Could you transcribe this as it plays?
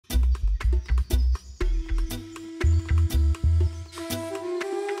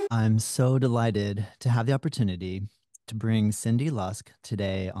I'm so delighted to have the opportunity to bring Cindy Lusk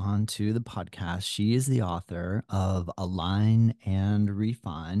today onto the podcast. She is the author of Align and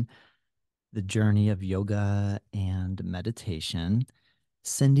Refine, the journey of yoga and meditation.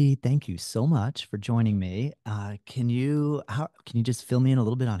 Cindy, thank you so much for joining me. Can you just fill me in a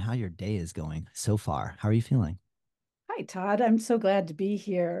little bit on how your day is going so far? How are you feeling? Hi, Todd. I'm so glad to be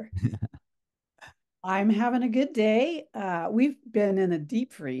here. I'm having a good day. We've been in a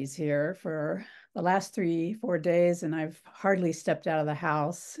deep freeze here for the last 3, 4 days, and I've hardly stepped out of the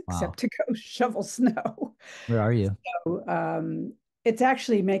house Wow. except to go shovel snow. Where are you? So, it's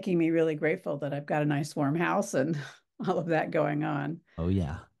actually making me really grateful that I've got a nice warm house and all of that going on. Oh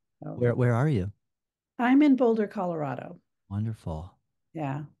yeah. So, Where are you? I'm in Boulder, Colorado. Wonderful.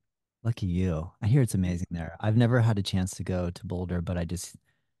 Yeah. Lucky you. I hear it's amazing there. I've never had a chance to go to Boulder, but I just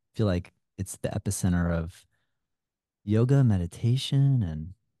feel like it's the epicenter of yoga, meditation,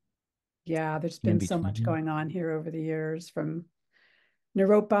 and Yeah, there's in been so much between. going on here over the years from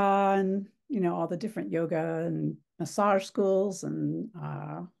Naropa and all the different yoga and massage schools and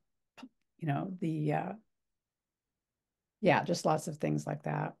the yeah, just lots of things like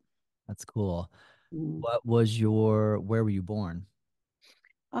that. That's cool. Mm. Where were you born?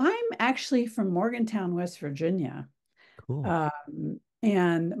 I'm actually from Morgantown, West Virginia. Cool.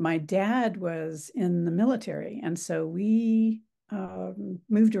 And my dad was in the military, and so we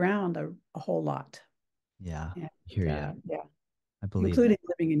moved around a whole lot. Yeah, And hear you. yeah, I believe it. including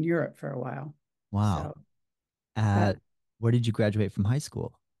living in Europe for a while. Wow. So, but At Where did you graduate from high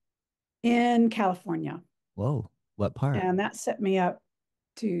school? in California. Whoa. What part? And that set me up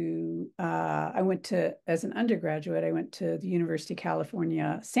to, I went to, as an undergraduate, I went to the University of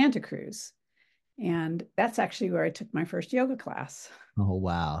California, Santa Cruz. And that's actually where I took my first yoga class. Oh,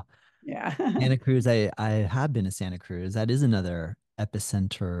 wow. Yeah, Santa Cruz, I have been to Santa Cruz. That is another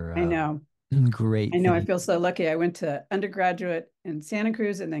epicenter I of know. great I know. I things. feel so lucky. I went to undergraduate in Santa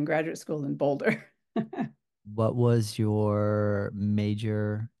Cruz and then graduate school in Boulder. What was your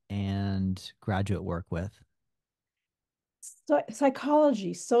major and graduate work with? So,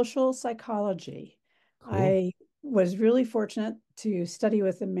 psychology, social psychology. Cool. I was really fortunate to study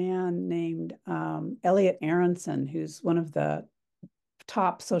with a man named Elliot Aronson, who's one of the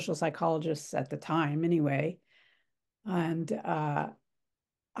top social psychologists at the time, anyway. And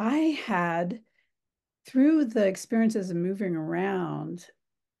I had, through the experiences of moving around,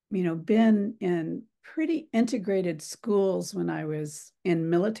 been in pretty integrated schools when I was in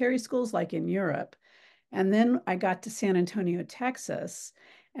military schools, like in Europe. And then I got to San Antonio, Texas,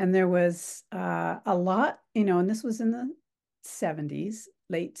 and there was a lot, and this was in the 70s,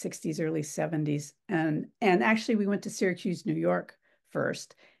 late 60s, early 70s. And actually we went to Syracuse, New York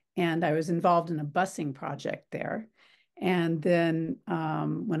first, and I was involved in a busing project there. And then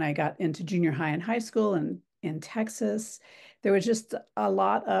when I got into junior high and high school and in Texas, there was just a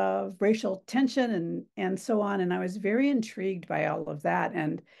lot of racial tension and so on. And I was very intrigued by all of that.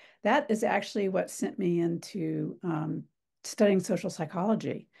 And that is actually what sent me into studying social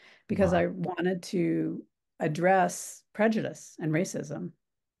psychology because Wow. I wanted to address prejudice and racism.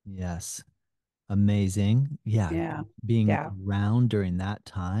 Yes. Amazing. Yeah. Yeah. Being Yeah. around during that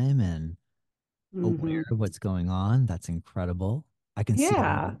time and aware Hmm. of what's going on, that's incredible.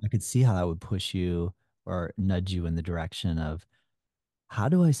 Yeah. I could see how that would push you or nudge you in the direction of how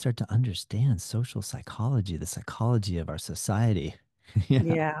do I start to understand social psychology, the psychology of our society? Yeah.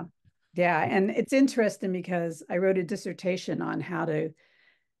 Yeah. Yeah. And it's interesting because I wrote a dissertation on how to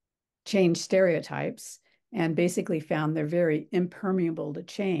change stereotypes and basically found they're very impermeable to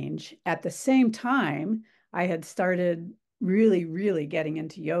change. At the same time, I had started really, really getting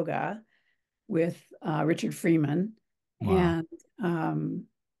into yoga with Richard Freeman. Wow. And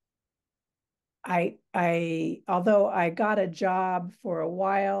although I got a job for a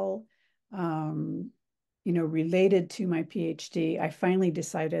while, um, related to my PhD, I finally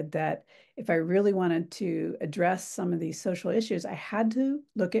decided that if I really wanted to address some of these social issues, I had to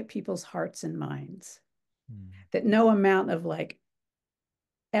look at people's hearts and minds. Hmm. That no amount of like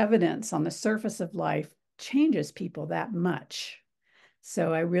evidence on the surface of life changes people that much.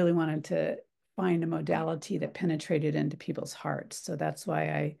 So I really wanted to find a modality that penetrated into people's hearts. So that's why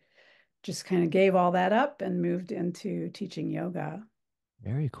I just kind of gave all that up and moved into teaching yoga.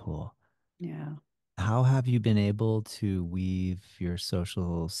 Very cool. Yeah. How have you been able to weave your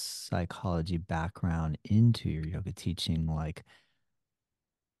social psychology background into your yoga teaching? Like,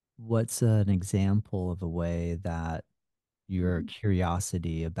 what's an example of a way that your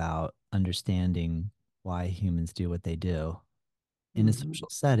curiosity about understanding why humans do what they do in a Mm-hmm. social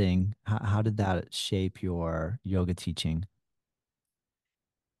setting, how did that shape your yoga teaching?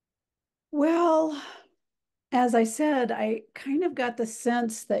 Well, as I said, I kind of got the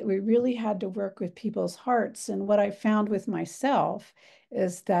sense that we really had to work with people's hearts. And what I found with myself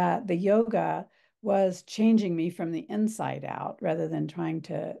is that the yoga was changing me from the inside out rather than trying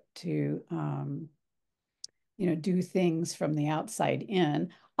to do things from the outside in.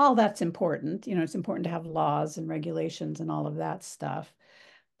 All that's important. It's important to have laws and regulations and all of that stuff.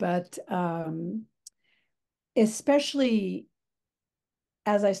 But especially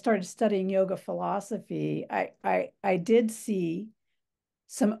as I started studying yoga philosophy, I did see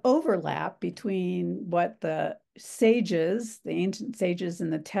some overlap between what the ancient sages in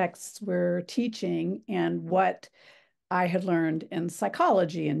the texts were teaching and what I had learned in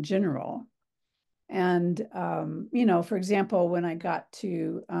psychology in general. And, for example, when I got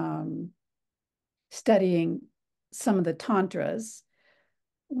to studying some of the Tantras,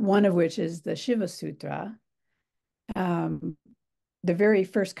 one of which is the Shiva Sutra, um, the very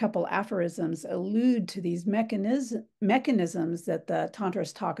first couple aphorisms allude to these mechanisms that the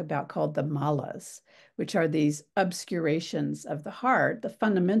Tantras talk about called the malas, which are these obscurations of the heart. The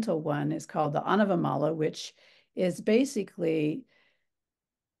fundamental one is called the Anavamala, which is basically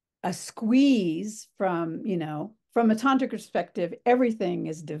a squeeze from a tantric perspective, everything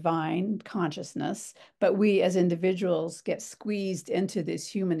is divine consciousness, but we as individuals get squeezed into this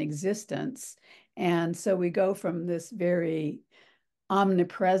human existence. And so we go from this very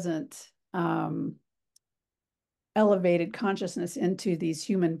omnipresent, elevated consciousness into these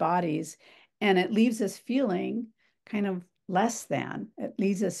human bodies. And it leaves us feeling kind of less than. It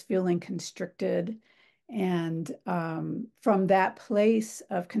leaves us feeling constricted. And from that place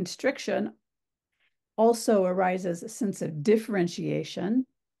of constriction also arises a sense of differentiation,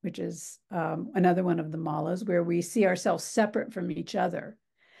 which is another one of the malas, where we see ourselves separate from each other.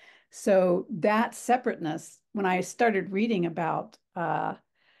 So that separateness, when I started reading about the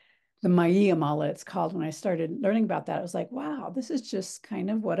Maya Mala, it's called, when I started learning about that, I was like, wow, this is just kind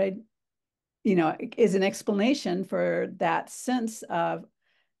of what is an explanation for that sense of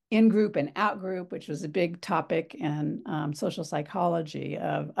in-group and out-group, which was a big topic in social psychology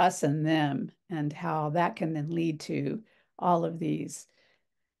of us and them, and how that can then lead to all of these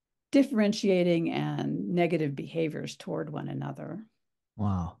differentiating and negative behaviors toward one another.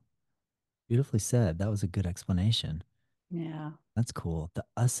 Wow. Beautifully said. That was a good explanation. Yeah. That's cool. The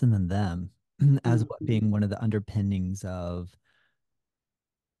us and then them as what Mhm. being one of the underpinnings of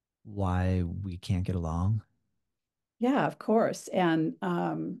why we can't get along. Yeah, of course. And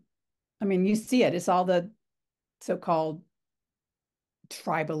I mean, you see it. It's all the so-called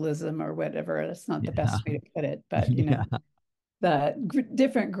tribalism or whatever. It's not the Yeah. best way to put it, but Yeah. the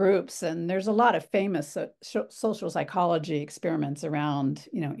different groups, and there's a lot of famous social psychology experiments around,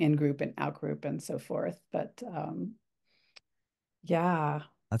 in-group and out-group and so forth. But yeah.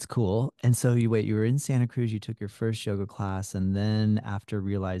 That's cool. And so you were in Santa Cruz, you took your first yoga class, and then after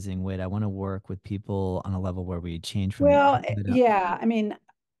realizing, wait, I want to work with people on a level where we change from the Well, inside out. yeah. I mean,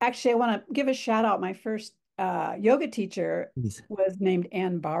 actually, I want to give a shout out. My first yoga teacher Please. was named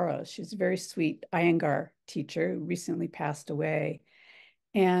Ann Barrows. She's a very sweet Iyengar teacher who recently passed away.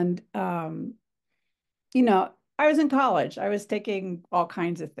 And I was in college. I was taking all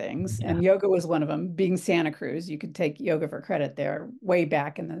kinds of things, Yeah. and yoga was one of them. Being Santa Cruz, you could take yoga for credit there way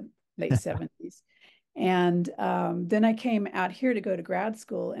back in the late 70s. And then I came out here to go to grad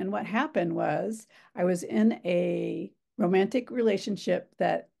school. And what happened was I was in a romantic relationship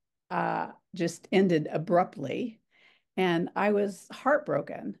that just ended abruptly. And I was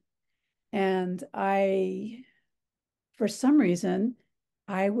heartbroken. And for some reason,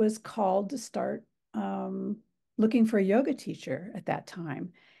 I was called to start looking for a yoga teacher at that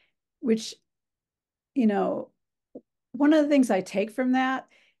time, which, you know, one of the things I take from that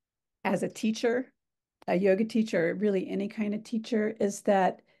as a teacher, a yoga teacher, really any kind of teacher, is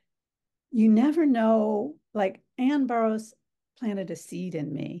that you never know. Like Anne Barrows planted a seed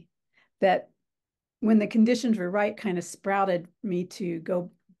in me that when the conditions were right, kind of sprouted me to go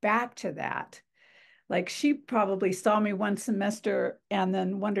back to that. Like she probably saw me one semester and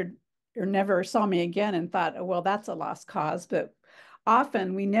then wondered or never saw me again and thought, oh, well, that's a lost cause. But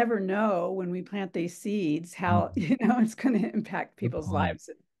often we never know when we plant these seeds how, Mm, it's going to impact good people's point. lives.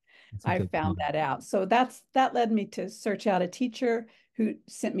 That's a I good found point. that out. So that led me to search out a teacher who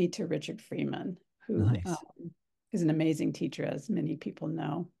sent me to Richard Freeman, who Nice. is an amazing teacher, as many people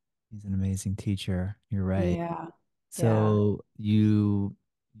know. He's an amazing teacher. You're right. Yeah, yeah. So you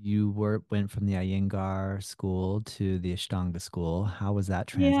went from the Iyengar school to the Ashtanga school. How was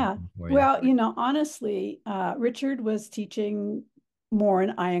that Yeah. transition for you? Well, honestly, Richard was teaching more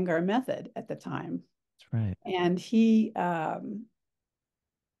an Iyengar method at the time. That's right. And he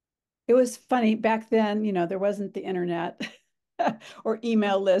it was funny back then, there wasn't the internet or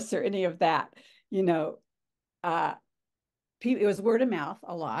email lists or any of that. You know, uh, it was word of mouth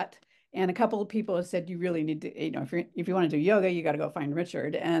a lot. And a couple of people have said you really need to, if you want to do yoga, you got to go find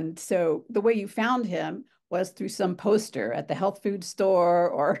Richard. And so the way you found him was through some poster at the health food store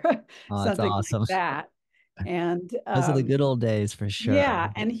or Oh, that's something like awesome. that. And Those are the good old days for sure. yeah,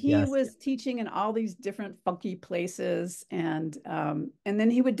 and he Yes. was teaching in all these different funky places, and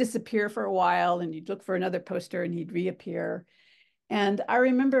then he would disappear for a while, and you'd look for another poster, and he'd reappear. And I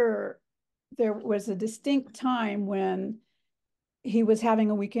remember there was a distinct time when he was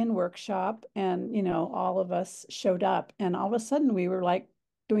having a weekend workshop, and all of us showed up, and all of a sudden we were like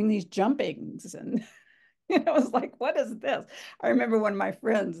doing these jumpings, and it was like, what is this? I remember one of my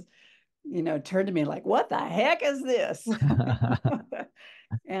friends, turned to me like, what the heck is this?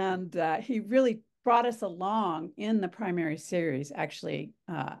 And he really brought us along in the primary series, actually,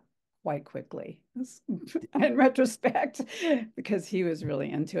 quite quickly in retrospect, because he was really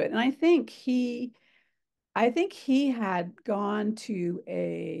into it. And I think he had gone to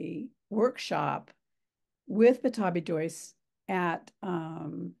a workshop with Patabi Joyce at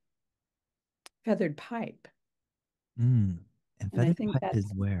Feathered Pipe. Mm. And And I Feathered think Pipe that's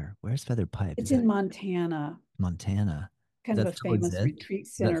is where? Where's Feathered Pipe? Is it's that in Montana, Montana? Does kind of that a still famous exist? retreat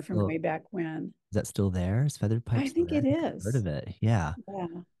Is that center from still way back when. is that still there? Is Feathered Pipe I still think there? I it think I've heard is. of it. Yeah. Yeah.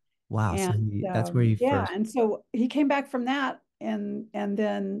 Wow. So And that's where you yeah, first. and so he came back from that, and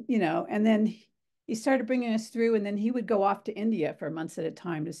then he started bringing us through, and then he would go off to India for months at a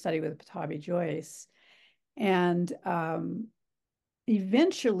time to study with Patabi Joyce. And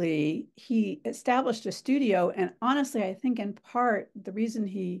eventually he established a studio. And honestly, I think in part the reason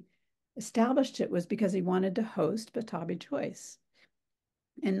he established it was because he wanted to host Patabi Joyce.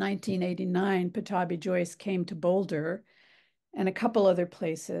 In 1989, Patabi Joyce came to Boulder and a couple other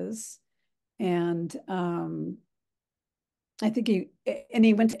places. And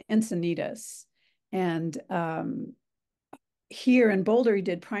he went to Encinitas. And here in Boulder, he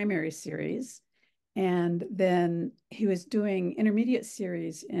did primary series. And then he was doing intermediate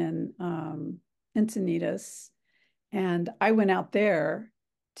series in Encinitas. And I went out there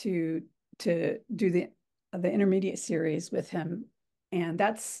to do the intermediate series with him. And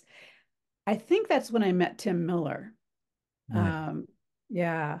I think that's when I met Tim Miller. Nice. Um,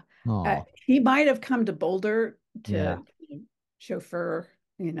 yeah. Oh, He might have come to Boulder yeah. to chauffeur,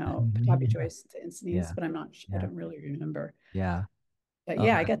 Patabi Yeah. Joyce to Encinitas, Yeah. but I'm not, I Yeah. don't really remember. Yeah. But Oh,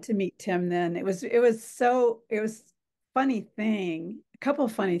 yeah, I got to meet Tim then. It was funny thing. A couple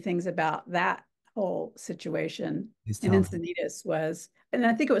of funny things about that whole situation please in tell me. Encinitas was, and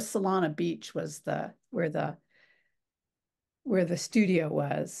I think it was Solana Beach was the where the studio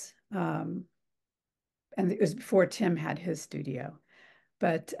was. And it was before Tim had his studio.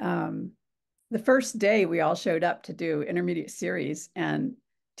 But the first day we all showed up to do intermediate series, and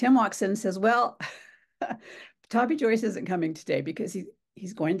Tim walks in and says, well, Toby Joyce isn't coming today because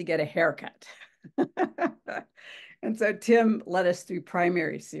he's going to get a haircut. And so Tim led us through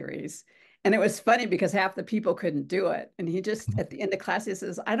primary series. And it was funny because half the people couldn't do it. And he just, at the end of class, he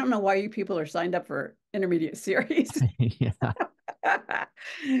says, I don't know why you people are signed up for intermediate series. Yeah. That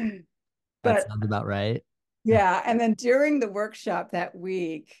But sounds about right. yeah, and then during the workshop that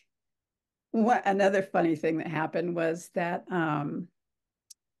week, another funny thing that happened was that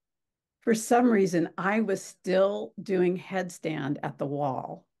for some reason I was still doing headstand at the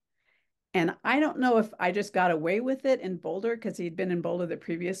wall. And I don't know if I just got away with it in Boulder because he'd been in Boulder the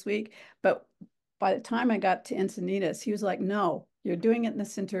previous week. But by the time I got to Encinitas, he was like, no, you're doing it in the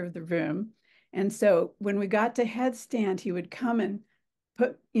center of the room. And so when we got to headstand, he would come and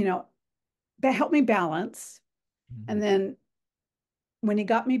put, help me balance. And Mhm. then when he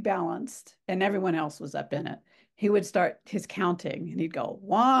got me balanced and everyone else was up in it, he would start his counting and he'd go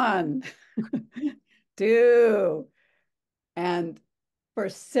 1, 2. And for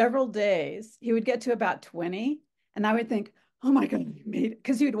several days, he would get to about 20. And I would think, oh my God, I made it.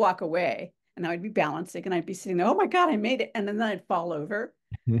 Because he would walk away and I would be balancing and I'd be sitting there, oh my God, I made it. And then I'd fall over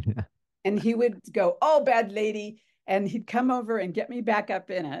and he would go, oh, bad lady. And he'd come over and get me back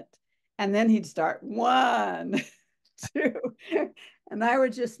up in it. And then he'd start 1, 2. And I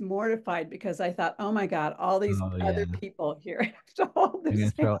was just mortified because I thought, oh my God, all these Oh yeah. other people here have to hold They're gonna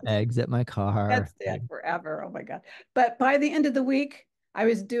this throw eggs at my car. headstand forever. Oh my God. But by the end of the week, I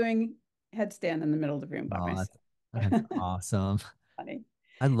was doing headstand in the middle of the room by Oh, myself. that's awesome. Funny.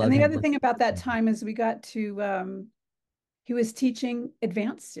 I And love the him other thing listening. about that time is we got to, he was teaching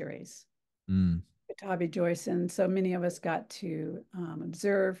advanced series. Mm. Toby Joyce, and so many of us got to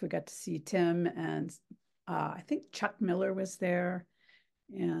observe. We got to see Tim, and I think Chuck Miller was there,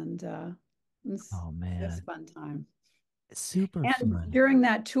 and Oh it was a man, fun time. it's super And fun. during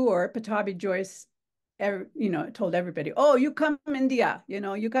that tour, Patabi Joyce, told everybody, "Oh, you come India,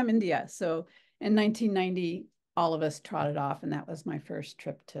 you come India." So in 1990, all of us trotted off, and that was my first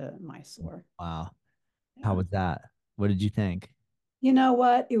trip to Mysore. Wow. How Yeah. was that? What did you think? You know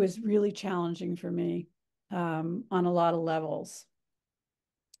what? It was really challenging for me on a lot of levels.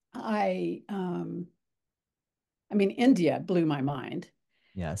 I, um, I mean, India blew my mind.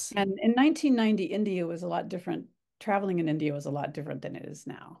 Yes. And in 1990, India was a lot different. Traveling in India was a lot different than it is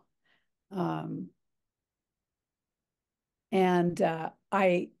now. Um, and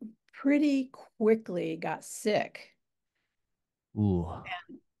I pretty quickly got sick. Ooh.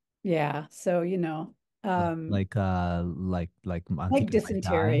 Yeah. So, Like I'm like thinking I might die.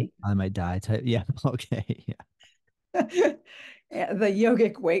 dysentery. I might die type. Yeah. Okay. Yeah. Yeah, the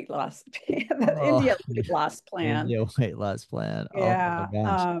yogic weight loss, the Oh, India weight loss plan. India weight loss plan. Oh my Yeah.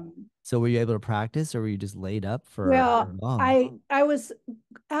 gosh. So were you able to practice or were you just laid up for Well, long? I was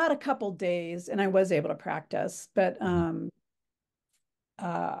out a couple days and I was able to practice, but Mhm.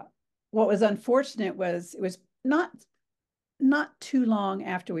 uh, what was unfortunate was it was not too long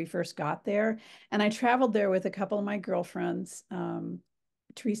after we first got there, and I traveled there with a couple of my girlfriends,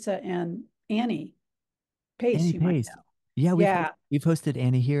 Teresa and Annie Pace, Annie you might Pace. know. Yeah, Yeah. we've hosted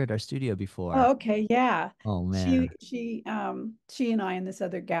Annie here at our studio before. Oh, okay. Yeah. Oh man. She and I and this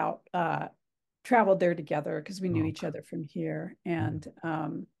other gal traveled there together because we knew Oh, each other from here.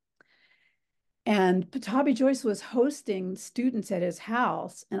 mm. And Patabi Joyce was hosting students at his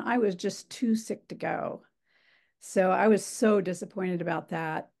house, and I was just too sick to go. So I was so disappointed about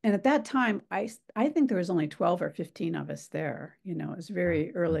that. And at that time, I think there was only 12 or 15 of us there. It was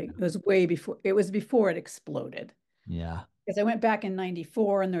very early. It was way before it exploded. Yeah. Because I went back in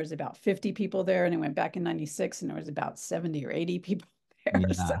 94 and there was about 50 people there, and I went back in 96 and there was about 70 or 80 people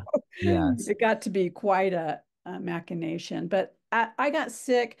there. So Yeah. Yes. it got to be quite a machination. But I got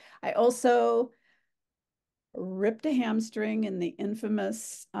sick. I also ripped a hamstring in the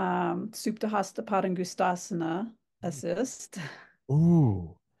infamous Supta Hasta Padangustasana assist.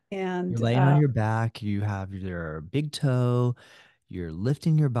 Ooh. You're And laying on your back, you have your big toe, you're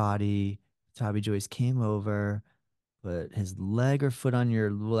lifting your body. Toby Joyce came over, put his leg or foot on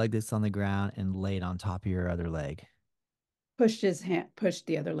your leg that's on the ground and laid on top of your other leg. pushed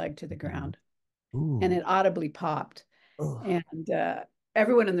the other leg to the Mhm. ground, and Ooh. it audibly popped. Oh. And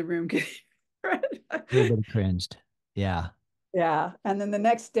everyone in the room could hear it. Everybody cringed. Yeah. Yeah. And then the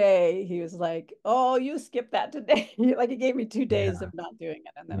next day he was like, "Oh, you skipped that today." Like he gave me 2 days Yeah. of not doing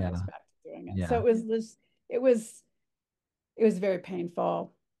it, and then I was Yeah. back to doing it. So Yeah. it was it was very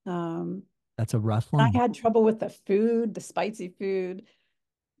painful. Um, That's a rough I one. had trouble with the food, the spicy food,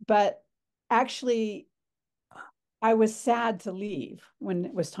 but actually I was sad to leave when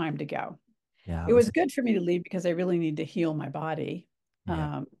it was time to go. Yeah, It it was was. good for me to leave because I really need to heal my body.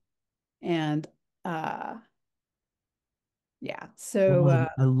 Yeah. Um, and uh, yeah, Well, so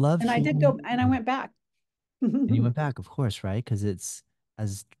I love and I did go hearing. and I went back. And you went back, of course, right? Because it's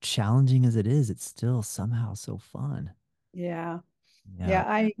as challenging as it is, it's still somehow so fun. Yeah. Yeah.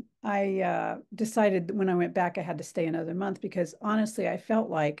 Yeah, I decided that when I went back I had to stay another month because honestly I felt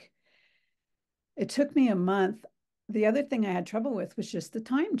like it took me a month. The other thing I had trouble with was just the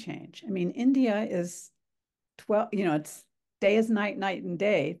time change. I mean, India is 12, it's day is night, night and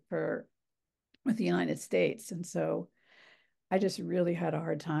day for with the United States. And so I just really had a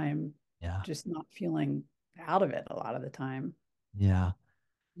hard time Yeah. just not feeling out of it a lot of the time. Yeah.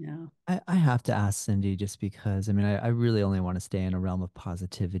 Yeah. I have to ask Cindy just because I mean I really only want to stay in a realm of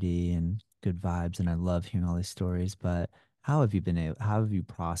positivity and good vibes and I love hearing all these stories, but how have you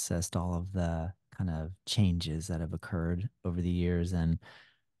processed all of the kind of changes that have occurred over the years and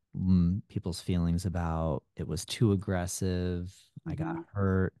people's feelings about it was too aggressive, I got Mhm.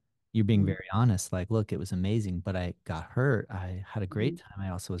 hurt. You're being Mhm. very honest, like, look, it was amazing, but I got hurt. I had a great Mhm. time. I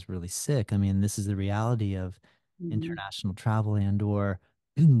also was really sick. I mean, this is the reality of Mhm. international travel and or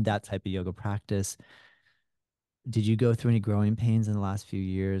that type of yoga practice. Did you go through any growing pains in the last few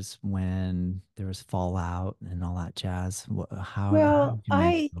years when there was fallout and all that jazz? How Well, did you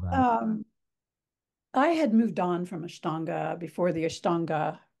manage all that? I had moved on from Ashtanga before the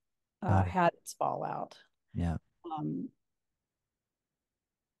Ashtanga Got it. had its fallout. Yeah. Um,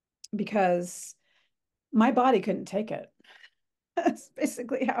 because my body couldn't take it. That's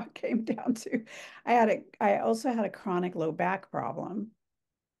basically how it came down to. I also had a chronic low back problem.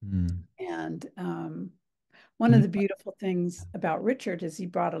 Mm. And one Can of you? the beautiful things about Richard is he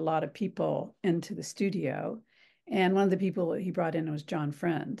brought a lot of people into the studio. And one of the people he brought in was John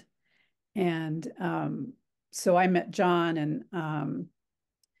Friend. And so I met John, and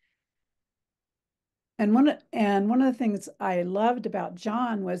and one of the things I loved about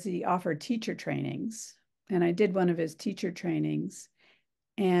John was he offered teacher trainings, and I did one of his teacher trainings.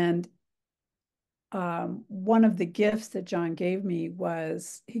 And one of the gifts that John gave me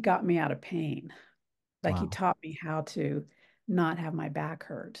was he got me out of pain. Like he Wow. taught me how to not have my back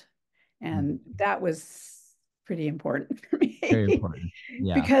hurt. And Mhm. that was pretty important for Very me important.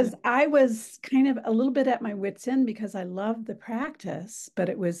 Yeah. because I was kind of a little bit at my wits' end because I loved the practice, but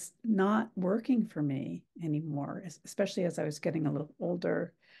it was not working for me anymore, especially as I was getting a little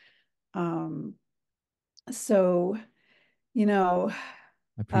older. Um, so, you know,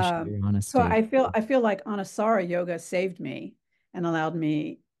 I appreciate um, your so honesty. I feel like Anusara yoga saved me and allowed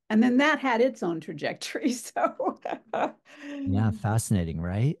me, and then that had its own trajectory. So Yeah, fascinating,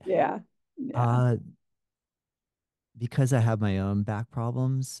 right? yeah, yeah. Uh, because I have my own back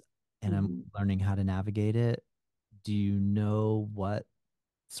problems and I'm Mhm. learning how to navigate it, do you know what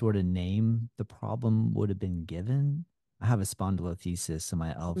sort of name the problem would have been given? I have a spondylolisthesis, so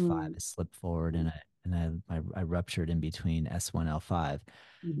my L5 Mm, is slipped forward mm, and I ruptured in between S1 L5.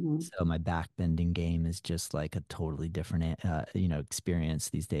 mhm. So my back bending game is just like a totally different experience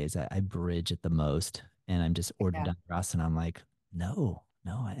these days. I bridge at the most and I'm just Yeah, ordered and I'm like, no,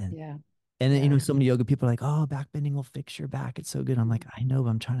 no. yeah, And then, yeah. so many yoga people are like, oh, back bending will fix your back. It's so good. I'm like, I know, but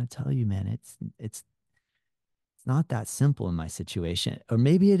I'm trying to tell you, man, it's not that simple in my situation. Or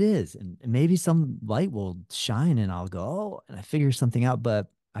maybe it is. And maybe some light will shine and I'll go, oh, and I figure something out. But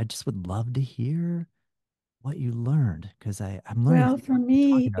I just would love to hear what you learned because I'm learning Well, from for talking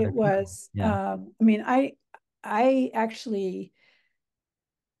me, to other it people. was, Yeah. I mean, I actually,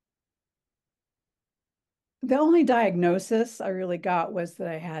 the only diagnosis I really got was that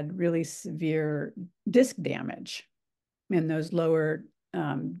I had really severe disc damage in those lower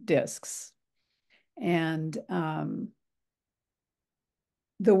discs. And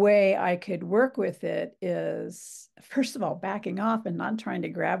the way I could work with it is, first of all, backing off and not trying to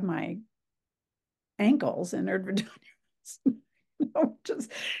grab my ankles and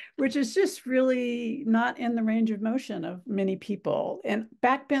which is just really not in the range of motion of many people. And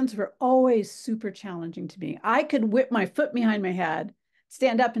back bends were always super challenging to me. I could whip my foot behind my head,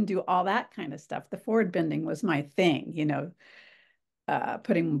 stand up and do all that kind of stuff. The forward bending was my thing,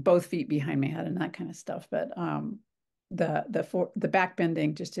 putting both feet behind my head and that kind of stuff. But the back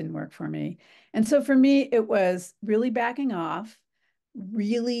bending just didn't work for me. And so for me, it was really backing off,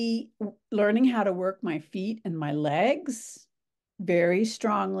 really learning how to work my feet and my legs very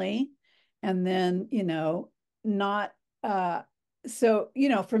strongly, and then not so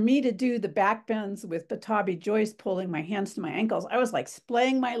for me to do the back bends with Batabi joist pulling my hands to my ankles, I was like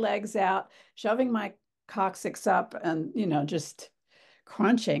splaying my legs out, shoving my coccyx up, and just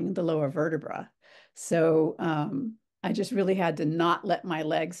crunching the lower vertebra. So I just really had to not let my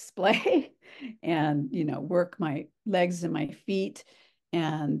legs splay and work my legs and my feet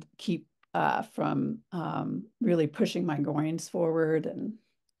and keep from really pushing my groins forward and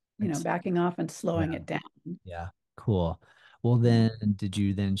Excellent. backing off and slowing Yeah. it down. Yeah. Cool. Well, Yeah. then, did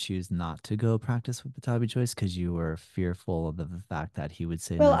you then choose not to go practice with Patabi Choice because you were fearful of the fact that he would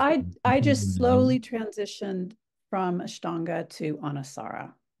say Well, no? I Continue just no. slowly transitioned from Ashtanga to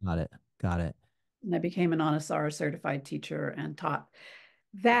Anusara. Got it. Got it. And I became an Anusara certified teacher and taught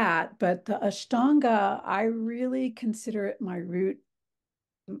that. But the Ashtanga, I really consider it my root,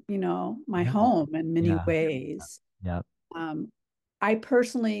 my Yeah. home in many Yeah. ways. Yeah. Um, I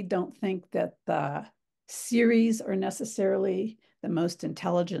personally don't think that the series are necessarily the most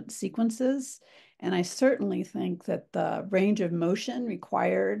intelligent sequences. And I certainly think that the range of motion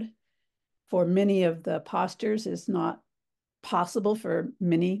required for many of the postures is not possible for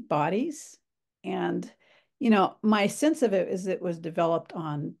many bodies. And, my sense of it is it was developed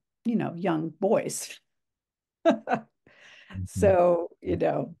on, young boys. Mhm. So,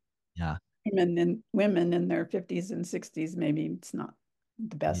 Yeah. women in their 50s and 60s, maybe it's not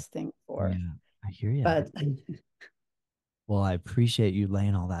the Yeah. best thing for. Yeah. I hear you. But Well, I appreciate you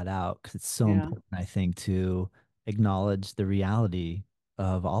laying all that out because it's so yeah, important, I think, to acknowledge the reality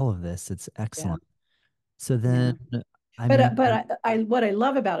of all of this. It's yeah, excellent. So yeah. then, I But mean, I what I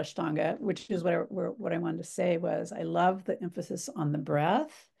love about Ashtanga, which is what I wanted to say, was I love the emphasis on the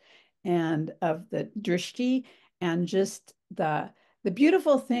breath and of the drishti, and just the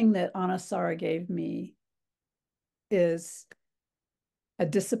beautiful thing that Anasara gave me is a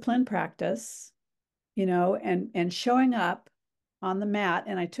disciplined practice, and showing up on the mat.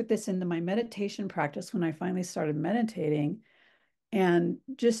 And I took this into my meditation practice when I finally started meditating, and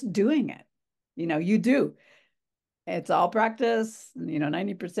just doing it. You do. It's all practice,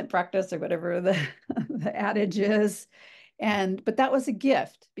 90% practice or whatever the, the adage is. And but that was a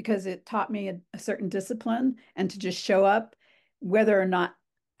gift because it taught me a certain discipline and to just show up, whether or not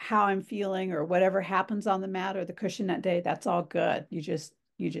how I'm feeling or whatever happens on the mat or the cushion that day, that's all good. You just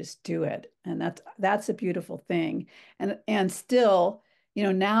do it. And that's a beautiful thing. And still,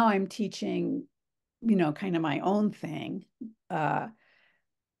 now I'm teaching, kind of my own thing, uh,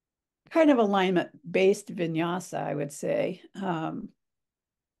 kind of alignment based vinyasa, I would say.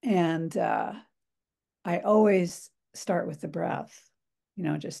 And I always start with the breath,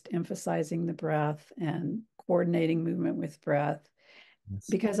 just emphasizing the breath and coordinating movement with breath, Yes.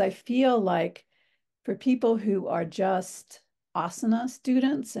 because I feel like for people who are just asana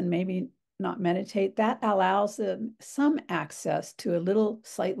students and maybe not meditate, that allows them some access to a little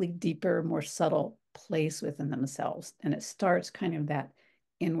slightly deeper, more subtle place within themselves. And it starts kind of that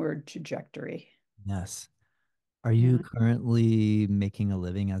inward trajectory. Yes. Are you Yeah. currently making a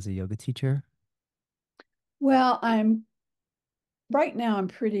living as a yoga teacher? Well, I'm right now,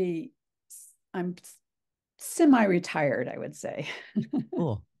 I'm semi-retired, I would say.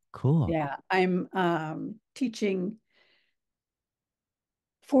 Cool. Cool. Yeah, I'm teaching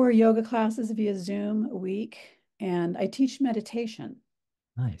 4 yoga classes via Zoom a week, and I teach meditation.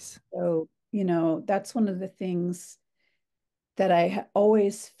 Nice. So, that's one of the things that I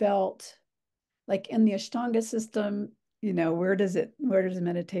always felt like in the Ashtanga system, where does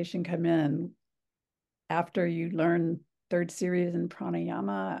meditation come in? After you learn third series in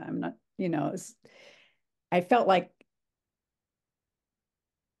pranayama, I'm not, I felt like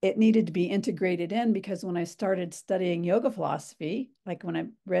it needed to be integrated in because when I started studying yoga philosophy, like when I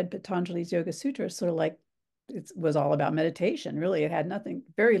read Patanjali's Yoga Sutra, sort of like it was all about meditation. Really, it had nothing,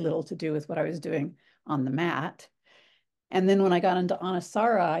 very little to do with what I was doing on the mat. And then when I got into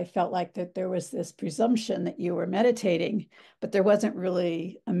Anusara, I felt like that there was this presumption that you were meditating, but there wasn't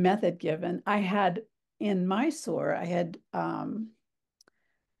really a method given. I had in Mysore, I had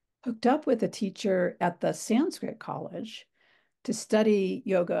hooked up with a teacher at the Sanskrit college to study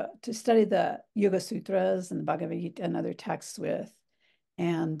yoga, to study the Yoga Sutras and the Bhagavad Gita and other texts with.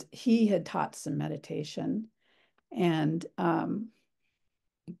 And he had taught some meditation. And,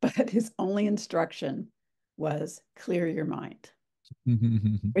 but his only instruction was clear your mind,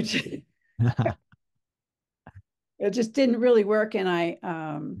 which it just didn't really work. And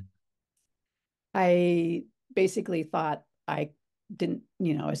I basically thought I didn't,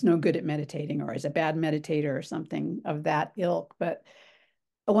 I was no good at meditating or I was a bad meditator or something of that ilk. But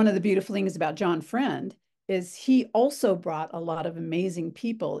one of the beautiful things about John Friend is he also brought a lot of amazing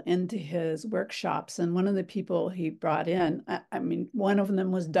people into his workshops. And one of the people he brought in, I mean, one of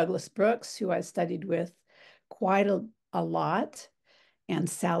them was Douglas Brooks, who I studied with quite a lot, and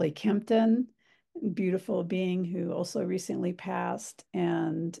Sally Kempton, beautiful being who also recently passed.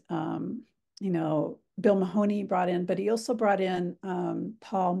 And, Bill Mahoney brought in, but he also brought in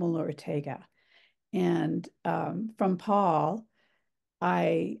Paul Muller Ortega. And from Paul,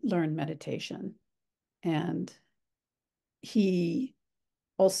 I learned meditation. And he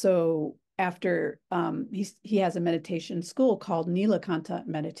also, after he has a meditation school called Nilakanta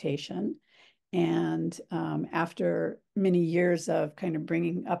Meditation. And after many years of kind of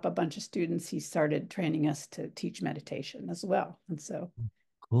bringing up a bunch of students, he started training us to teach meditation as well. And so I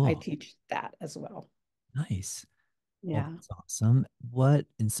Cool. teach that as well. Nice. Well, Yeah. that's awesome. What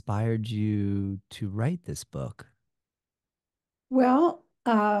inspired you to write this book? Well,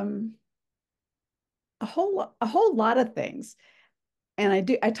 a whole lot of things. And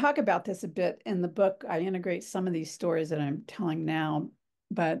I talk about this a bit in the book. I integrate some of these stories that I'm telling now,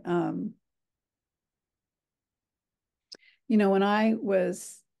 but when I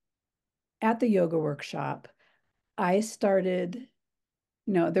was at the yoga workshop, I started,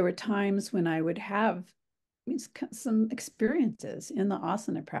 there were times when I would have some experiences in the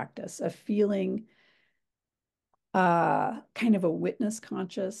asana practice of feeling kind of a witness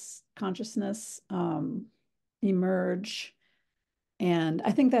consciousness emerge. And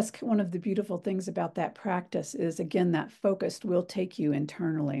I think that's one of the beautiful things about that practice is again that focused will take you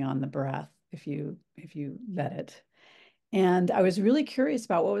internally on the breath if you let it. And I was really curious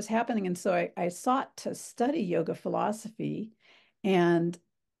about what was happening. And so I sought to study yoga philosophy. And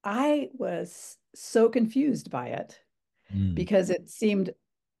I was so confused by it Mm. because it seemed,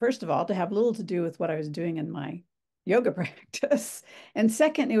 first of all, to have little to do with what I was doing in my yoga practice. And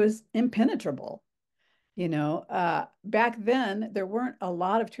second, it was impenetrable. Back then, there weren't a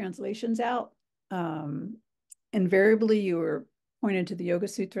lot of translations out. Um, Invariably, you were pointed to the Yoga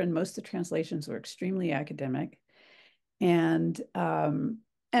Sutra, and most of the translations were extremely academic and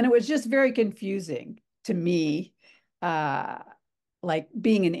it was just very confusing to me. like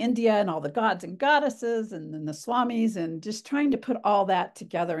being in India and all the gods and goddesses and then the swamis and just trying to put all that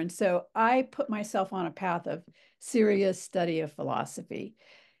together. And so I put myself on a path of serious study of philosophy.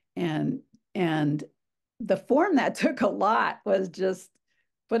 And and the form that took a lot was just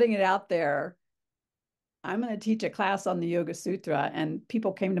putting it out there. I'm going to teach a class on the Yoga Sutra. And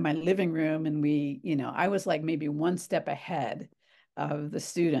people came to my living room and I was like maybe one step ahead of the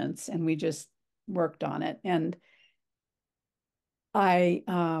students and we just worked on it. And I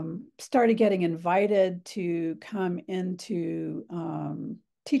started getting invited to come into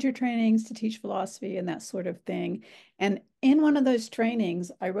teacher trainings to teach philosophy and that sort of thing. And in one of those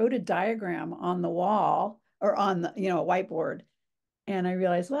trainings, I wrote a diagram on the wall or on the, a whiteboard. And I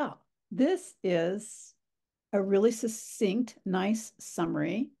realized, wow, this is a really succinct, nice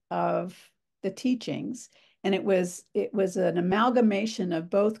summary of the teachings. And it was an amalgamation of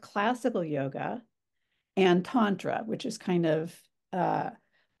both classical yoga and Tantra, which is kind of uh,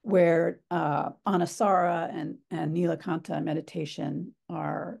 where Anusara and Nilakanta meditation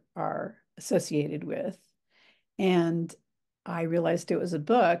are associated with. And I realized it was a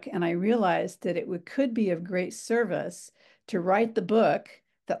book, and I realized that could be of great service to write the book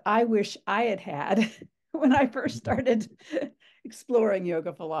that I wish I had had when I first started exploring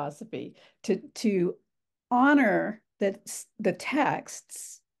yoga philosophy, to honor the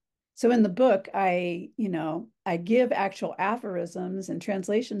texts. So in the book, I give actual aphorisms and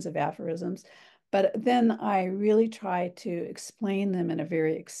translations of aphorisms, but then I really try to explain them in a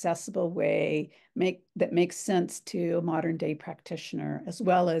very accessible way, that makes sense to a modern day practitioner, as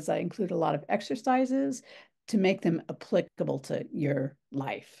well as I include a lot of exercises to make them applicable to your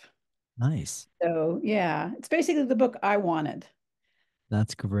life. Nice. So yeah, it's basically the book I wanted.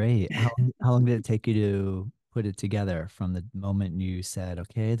 That's great. How long did it take you to put it together from the moment you said,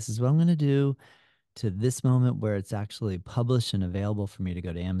 okay, this is what I'm going to do, to this moment where it's actually published and available for me to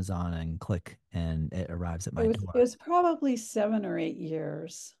go to Amazon and click and it arrives at It my was it door? was probably 7 or 8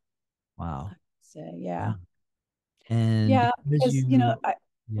 years, Wow. I'd say. Yeah. Yeah. And Yeah, because because you,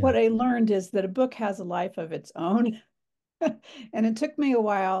 yeah, what I learned is that a book has a life of its own. And it took me a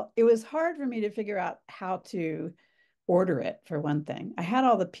while. It was hard for me to figure out how to order it, for one thing. I had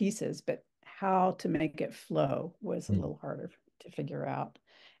all the pieces, but how to make it flow was a mm, little harder to figure out.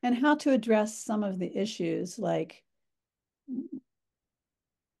 And how to address some of the issues like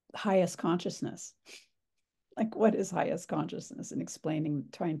highest consciousness. Like, what is highest consciousness? And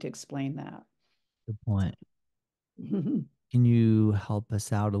trying to explain that. good point. So, Can you help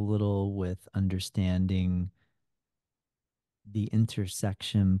us out a little with understanding the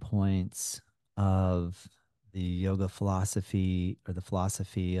intersection points of the yoga philosophy or the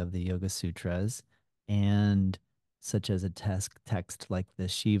philosophy of the Yoga Sutras and such as a text like the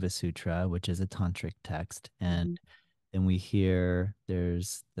Shiva Sutra, which is a tantric text. And mhm, then we hear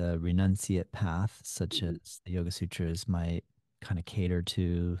there's the renunciate path, such mhm, as the Yoga Sutras might kind of cater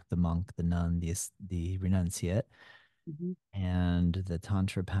to the monk, the nun, the renunciate, mhm, and the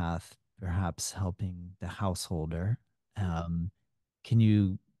Tantra path, perhaps helping the householder. mhm, Um, can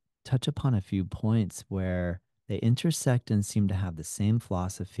you touch upon a few points where they intersect and seem to have the same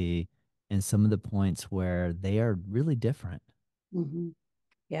philosophy, and some of the points where they are really different? mhm.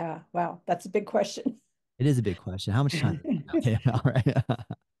 Yeah, wow, that's a big question. It is a big question. How much time do we have? Okay, all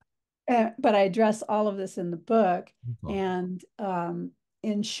right. But I address all of this in the book. Cool. And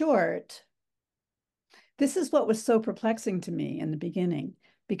in short, this is what was so perplexing to me in the beginning,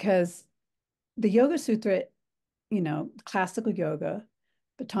 because the Yoga Sutra, classical yoga,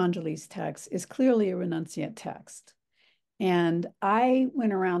 Patanjali's text, is clearly a renunciate text. And I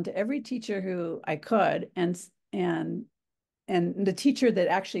went around to every teacher who I could, and the teacher that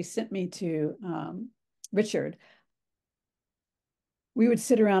actually sent me to Richard, we would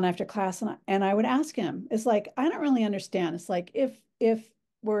sit around after class, and I would ask him, it's like, I don't really understand. It's like, if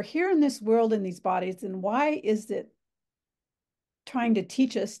we're here in this world in these bodies, then why is it trying to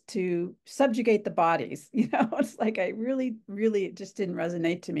teach us to subjugate the bodies? It's like I really, really, it just didn't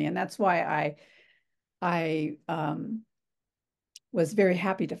resonate to me. And that's why I was very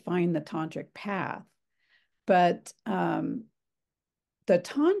happy to find the tantric path. But the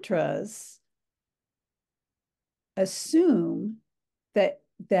tantras assume that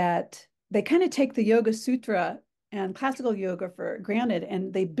they kind of take the Yoga Sutra and classical yoga for granted,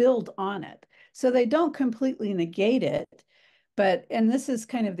 and they build on it. So they don't completely negate it, and this is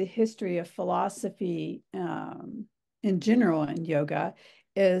kind of the history of philosophy in general in yoga,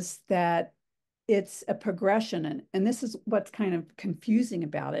 is that it's a progression, and this is what's kind of confusing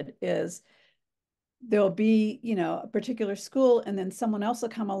about it, is there'll be, a particular school, and then someone else will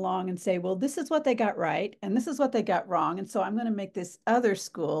come along and say, well, this is what they got right, and this is what they got wrong. And so I'm going to make this other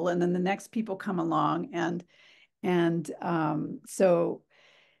school. And then the next people come along. So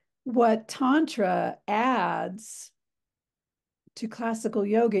what Tantra adds to classical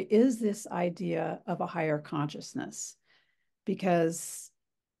yoga is this idea of a higher consciousness, because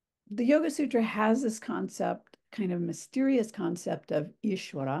the Yoga Sutra has this concept, kind of mysterious concept of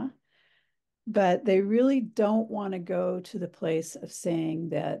Ishvara, but they really don't want to go to the place of saying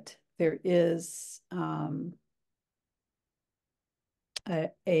that there is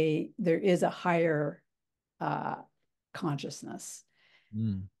there is a higher uh, consciousness.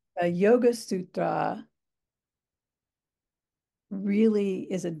 Mm. A Yoga Sutra really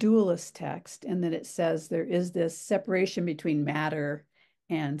is a dualist text in that it says there is this separation between matter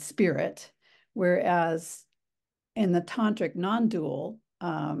and spirit, whereas in the tantric non-dual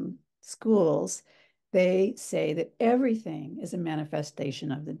schools, they say that everything is a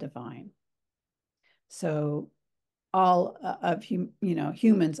manifestation of the divine. So all of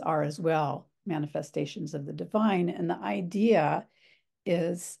humans are as well manifestations of the divine, and the idea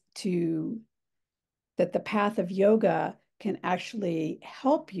is to that the path of yoga can actually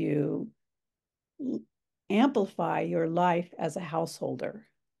help you amplify your life as a householder.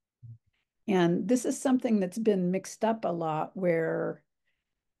 And this is something that's been mixed up a lot, where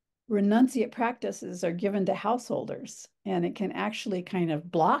renunciate practices are given to householders and it can actually kind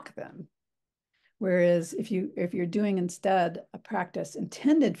of block them. Whereas if you're doing instead a practice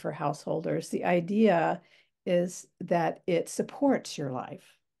intended for householders, the idea is that it supports your life.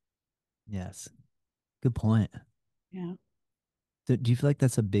 Yes. Good point. Yeah. Do you feel like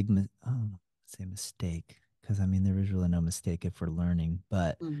that's a big, oh, say mistake? Because I mean, there is really no mistake if we're learning,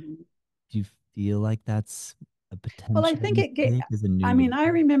 but Mhm. do you feel like that's a Well, I potential think mistake as a new I mean, I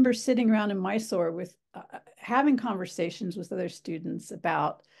yogi? remember sitting around in Mysore with having conversations with other students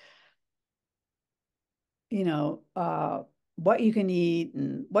about, you know, uh, what you can eat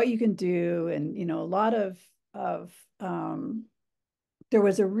and what you can do. And, a lot of there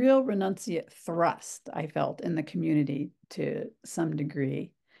was a real renunciate thrust I felt in the community to some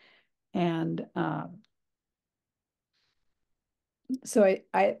degree. And so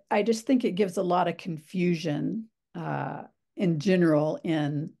I just think it gives a lot of confusion in general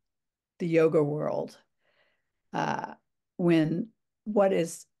in the yoga world, uh, when what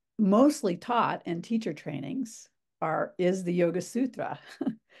is mostly taught in teacher trainings is the Yoga Sutra,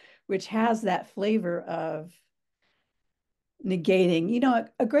 which has that flavor of negating.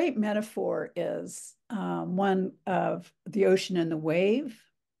 A great metaphor is one of the ocean and the wave,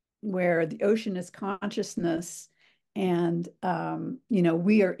 where the ocean is consciousness, and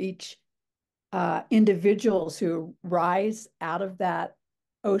we are each individuals who rise out of that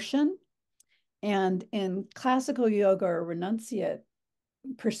ocean. And in classical yoga or renunciate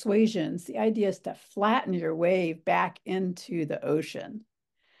persuasions, the idea is to flatten your wave back into the ocean.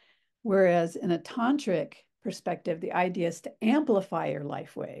 Whereas in a tantric perspective, the idea is to amplify your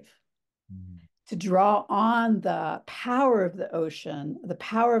life wave, Mm. to draw on the power of the ocean, the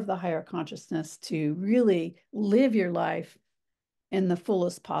power of the higher consciousness to really live your life in the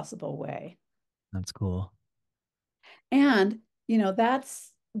fullest possible way. That's cool. And,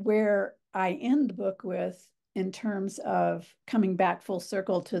 that's where I end the book with, in terms of coming back full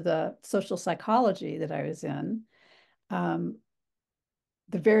circle to the social psychology that I was in. Um,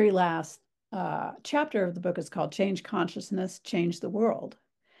 the very last chapter of the book is called Change Consciousness, Change the World,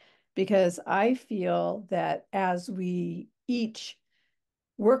 because I feel that as we each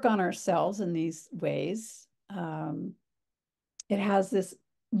work on ourselves in these ways, it has this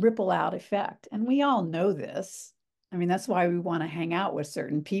ripple out effect. And we all know this. I mean, that's why we want to hang out with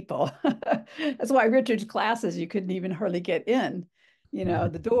certain people. That's why Richard's classes, you couldn't even hardly get in,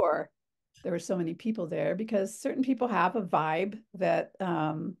 the door. There were so many people there because certain people have a vibe that,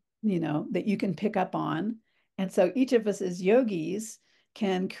 that you can pick up on. And so each of us as yogis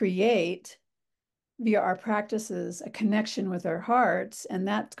can create via our practices a connection with our hearts, and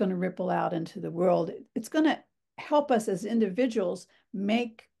that's going to ripple out into the world. It's going to help us as individuals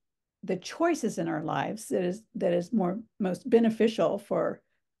make the choices in our lives that is most beneficial for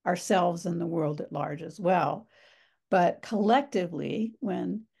ourselves and the world at large as well. But collectively,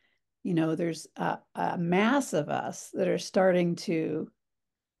 when there's a mass of us that are starting to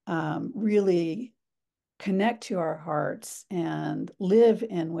really connect to our hearts and live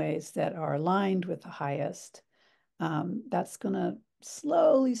in ways that are aligned with the highest, that's going to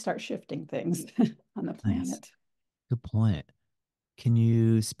slowly start shifting things on the Nice. planet. Good point. Can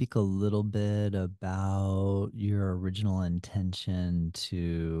you speak a little bit about your original intention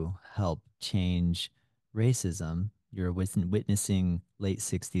to help change racism? You're witnessing late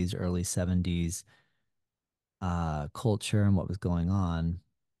 60s, early 70s culture and what was going on.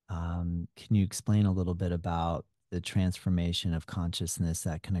 Can you explain a little bit about the transformation of consciousness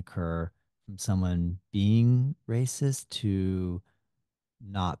that can occur from someone being racist to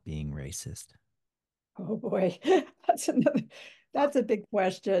not being racist? Oh boy, that's another, that's a big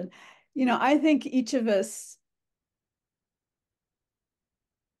question. I think each of us,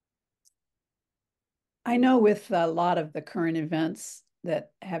 I know with a lot of the current events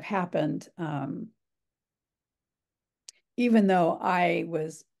that have happened, even though I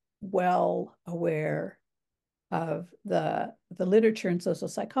was well aware of the literature in social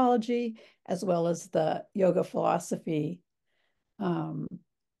psychology as well as the yoga philosophy, um,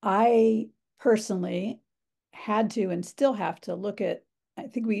 I personally had to and still have to look at, I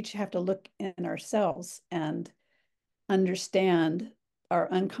think we each have to look in ourselves and understand our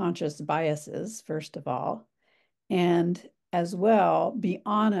unconscious biases, first of all, and as well be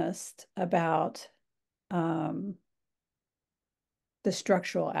honest about um, the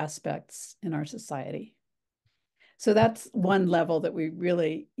structural aspects in our society. So that's one level that we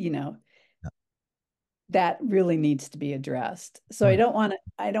really, Yeah, that really needs to be addressed. So right.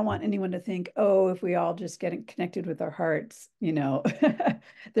 I don't want anyone to think, oh, if we all just get connected with our hearts,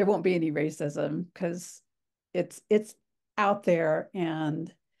 there won't be any racism because it's out there.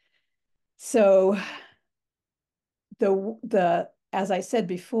 And so the as I said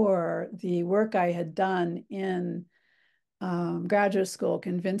before, the work I had done in graduate school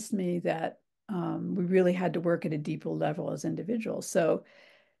convinced me that we really had to work at a deeper level as individuals. So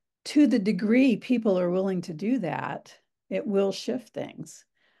to the degree people are willing to do that, it will shift things.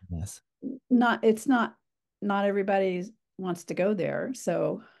 Yes. Not everybody wants to go there.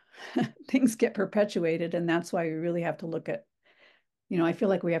 So things get perpetuated. And that's why we really have to look at, I feel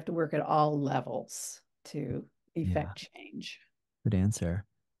like we have to work at all levels to Yeah. effect change. Good answer.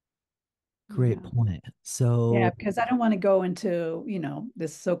 Great Yeah. point. Yeah, So, because I don't want to go into,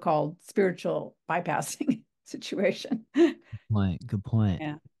 this so-called spiritual bypassing situation. point, good point.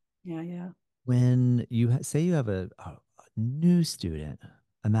 Yeah. Yeah. Yeah. When you say you have a new student,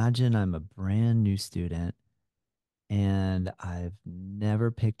 imagine I'm a brand new student and I've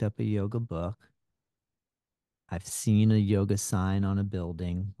never picked up a yoga book. I've seen a yoga sign on a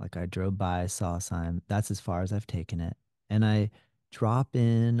building. Like I drove by, saw a sign. That's as far as I've taken it. And I drop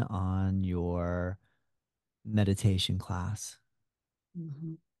in on your meditation class.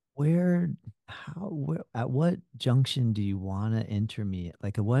 Mhm. Where, at what junction do you want to enter me?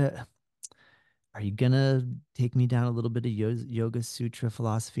 Like, what are you gonna take me down a little bit of yoga sutra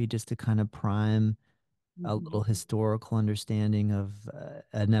philosophy just to kind of prime a Mhm. little historical understanding of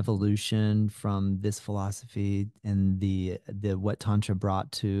an evolution from this philosophy and the what Tantra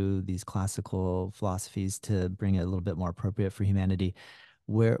brought to these classical philosophies to bring it a little bit more appropriate for humanity?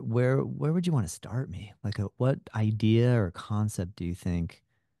 Where would you want to start me? Like, what idea or concept do you think?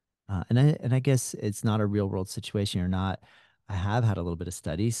 And I guess it's not a real world situation or not. I have had a little bit of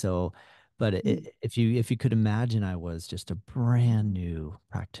study, so but if you could imagine I was just a brand new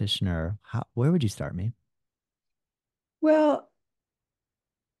practitioner, where would you start me? Well,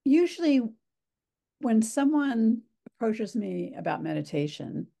 usually when someone approaches me about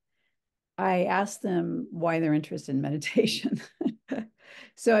meditation, I ask them why they're interested in meditation.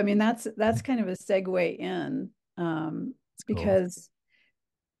 So, I mean, that's kind of a segue in, It's cool. because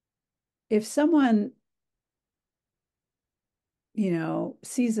if someone,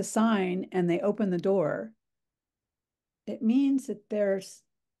 sees a sign and they open the door, it means that there's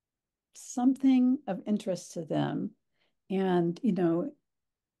something of interest to them. And,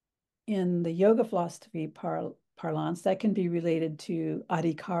 in the yoga philosophy parlance, that can be related to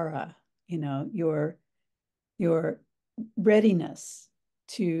adhikara, your readiness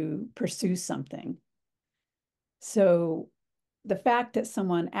to pursue something. So the fact that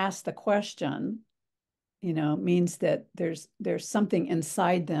someone asked the question, means that there's something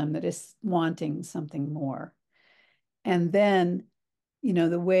inside them that is wanting something more. And then,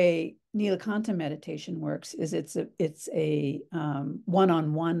 the way Nilakanta meditation works is it's a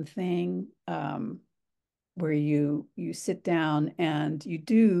one-on-one thing, where you sit down and you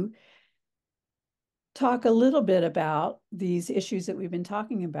do talk a little bit about these issues that we've been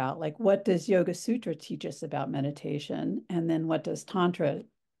talking about, like what does Yoga Sutra teach us about meditation, and then what does Tantra,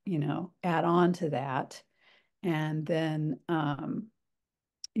 add on to that, and then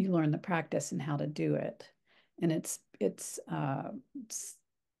you learn the practice and how to do it, and it's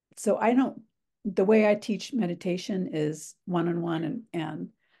so I don't. the way I teach meditation is one-on-one and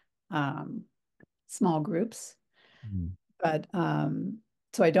um, small groups. Mm. But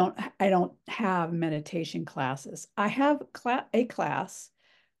so I don't have meditation classes. I have a class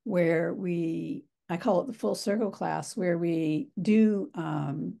where I call it the full circle class, where we do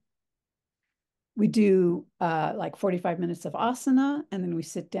like 45 minutes of asana, and then we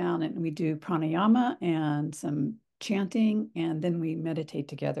sit down and we do pranayama and some chanting, and then we meditate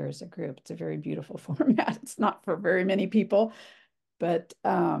together as a group. It's a very beautiful format. It's not for very many people, but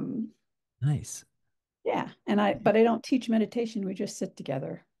Nice. yeah. But I don't teach meditation. We just sit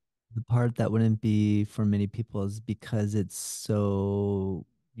together. The part that wouldn't be for many people is because it's so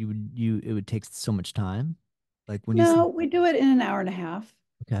it would take so much time. Like when you No, said, we do it in an hour and a half.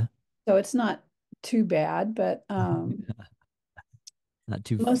 okay, So it's not too bad, but not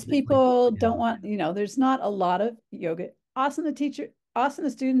too most like, people yeah, don't want, there's not a lot of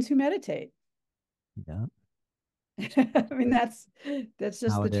asana students who meditate. yeah, I mean, that's just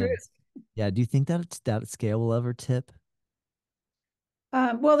how the it truth. is. Yeah. Do you think that that scale will ever tip?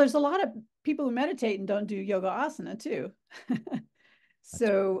 Well, there's a lot of people who meditate and don't do yoga asana too. That's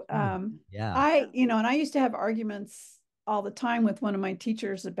So true. Yeah. and I used to have arguments all the time with one of my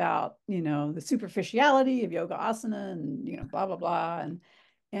teachers about, the superficiality of yoga asana and, blah, blah, blah.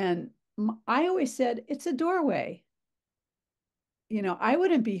 And I always said, it's a doorway. I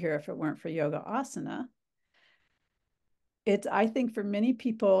wouldn't be here if it weren't for yoga asana. I think for many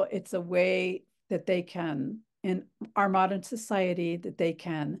people, it's a way that they can, in our modern society, that they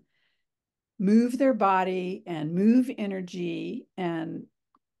can move their body and move energy and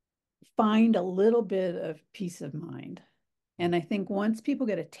find a little bit of peace of mind. And I think once people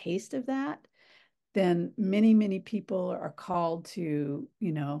get a taste of that, then many, many people are called to,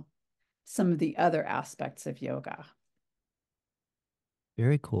 some of the other aspects of yoga.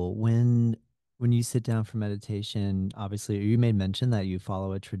 Very cool. When you sit down for meditation, obviously you made mention that you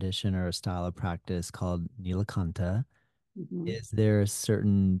follow a tradition or a style of practice called Nilakanta. Mhm. Is there a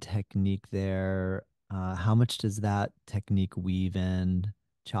certain technique there? How much does that technique weave in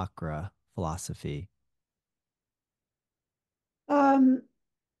chakra philosophy? Um,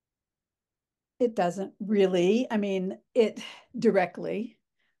 it doesn't really, I mean, it directly.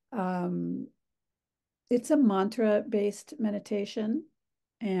 Um, it's a mantra-based meditation.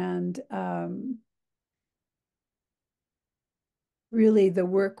 And really the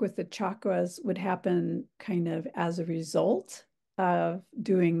work with the chakras would happen kind of as a result of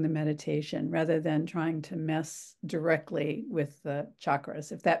doing the meditation rather than trying to mess directly with the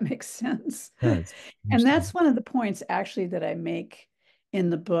chakras, if that makes sense. Does. And Understand. that's one of the points actually that I make in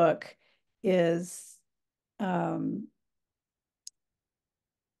the book is um,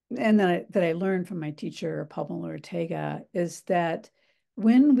 and that I learned from my teacher, Pablo Ortega, is that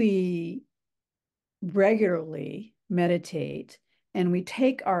when we regularly meditate and we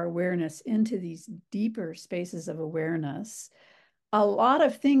take our awareness into these deeper spaces of awareness, a lot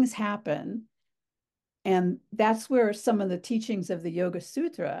of things happen. And that's where some of the teachings of the Yoga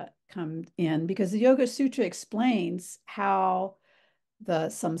Sutra come in, because the Yoga Sutra explains how the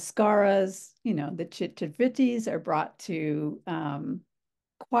samskaras, the chitta-vrittis are brought to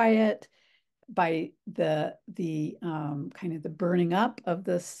quiet by the kind of the burning up of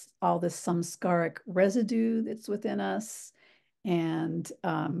this samskaric residue that's within us, and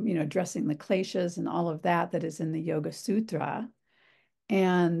addressing the kleshas and all of that is in the Yoga Sutra.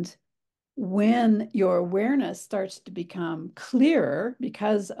 And when your awareness starts to become clearer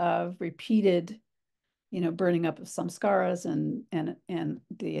because of repeated burning up of samskaras and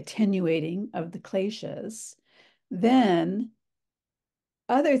the attenuating of the kleshas, then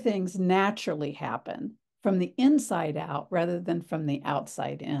other things naturally happen from the inside out rather than from the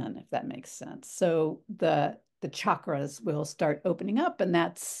outside in, if that makes sense. So the chakras will start opening up, and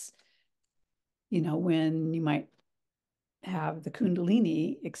that's when you might have the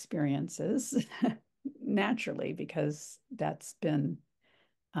kundalini experiences naturally, because that's been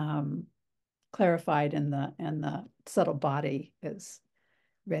um, clarified, and the subtle body is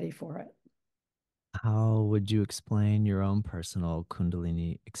ready for it. How would you explain your own personal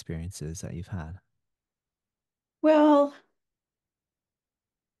Kundalini experiences that you've had? Well,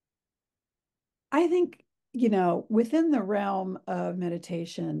 I think, within the realm of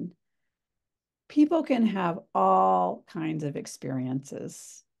meditation, people can have all kinds of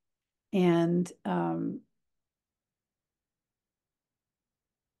experiences. And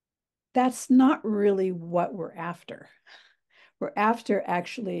that's not really what we're after. We're after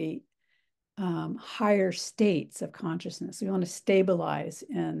actually higher states of consciousness. We want to stabilize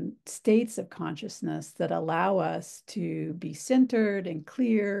in states of consciousness that allow us to be centered and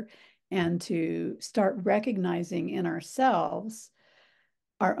clear and to start recognizing in ourselves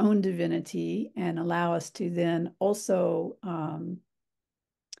our own divinity and allow us to then also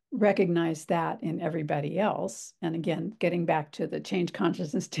recognize that in everybody else. And again, getting back to the change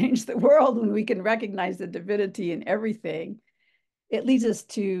consciousness, change the world, when we can recognize the divinity in everything, it leads us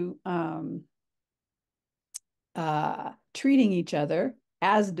to treating each other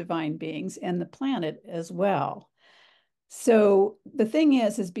as divine beings and the planet as well. So the thing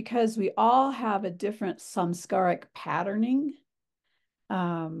is because we all have a different samskaric patterning.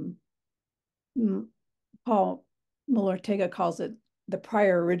 Um, Paul Ortega calls it the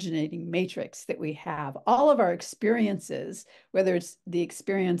prior originating matrix that we have. All of our experiences, whether it's the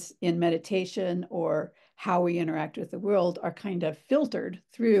experience in meditation or how we interact with the world, are kind of filtered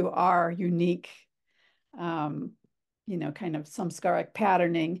through our unique, kind of samskaric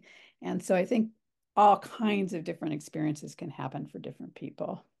patterning. And so I think all kinds of different experiences can happen for different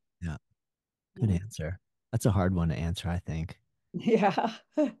people. Yeah. Good Yeah. answer. That's a hard one to answer, I think. Yeah.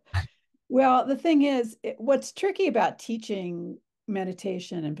 Well, the thing is, what's tricky about teaching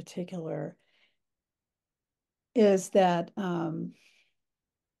meditation in particular is that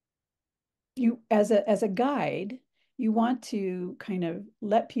you, as a guide, you want to kind of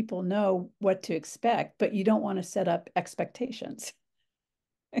let people know what to expect, but you don't want to set up expectations.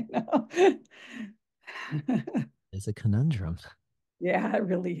 You know? It's a conundrum. Yeah, it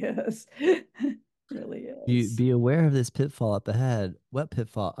really is. It really You is. be aware of this pitfall up ahead. What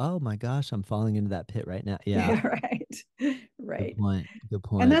pitfall? Oh my gosh, I'm falling into that pit right now. Yeah, Yeah, right. good Right. point. Good And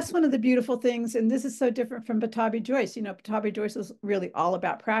point. that's one of the beautiful things. And this is so different from Batabi Joyce. Batabi Joyce is really all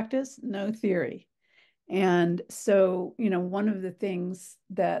about practice, no theory. And so, one of the things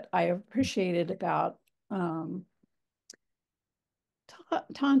that I appreciated about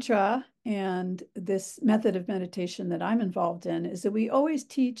Tantra and this method of meditation that I'm involved in is that we always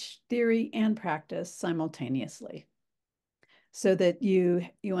teach theory and practice simultaneously so that you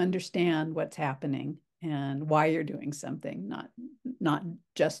understand what's happening and why you're doing something, not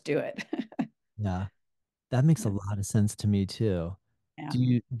just do it. Yeah, that makes a Yeah. lot of sense to me too. Yeah.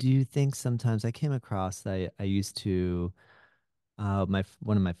 Do you think sometimes I came across I used to my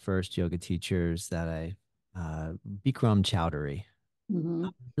one of my first yoga teachers that I Bikram Chowdhury, Hmm.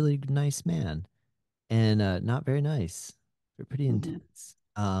 really nice man and not very nice, but pretty Hmm. intense.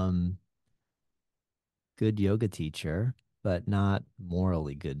 Good yoga teacher, but not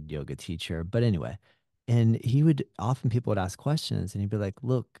morally good yoga teacher. But anyway, and he would often people would ask questions and he'd be like,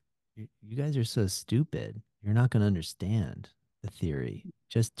 look, you guys are so stupid. You're not going to understand the theory.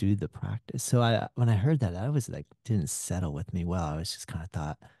 Just do the practice. So when I heard that, I was like, didn't settle with me well. I was just kind of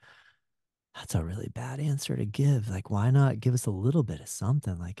thought, that's a really bad answer to give. Like, why not give us a little bit of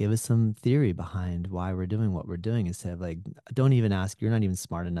something? Like, give us some theory behind why we're doing what we're doing instead of like, don't even ask. You're not even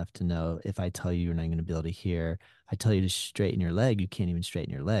smart enough to know if I tell you you're not going to be able to hear. I tell you to straighten your leg, you can't even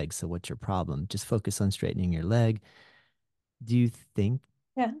straighten your leg. So, what's your problem? Just focus on straightening your leg. Do you think?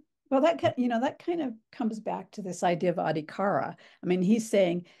 Yeah. Well, that kind of comes back to this idea of adhikara. I mean, he's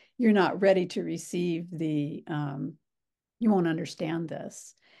saying you're not ready to receive you won't understand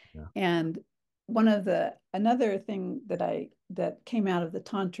this. Yeah. And another thing that came out of the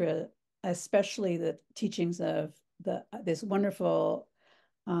Tantra, especially the teachings of this wonderful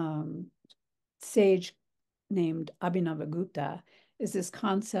um, sage named Abhinavagupta, is this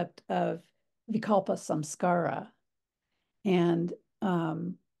concept of vikalpa samskara. And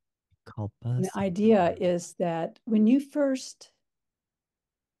Culpa. the idea is that when you first,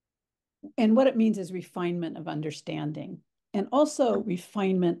 and what it means is refinement of understanding and also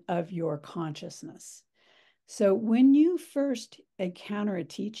refinement of your consciousness. So when you first encounter a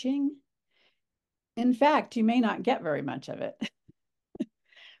teaching, in fact, you may not get very much of it.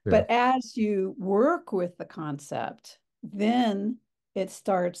 True. But as you work with the concept, then it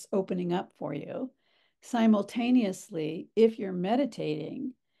starts opening up for you. Simultaneously, if you're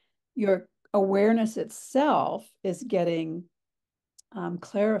meditating, your awareness itself is getting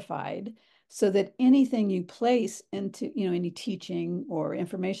clarified so that anything you place into, any teaching or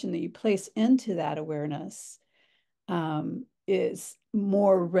information that you place into that awareness is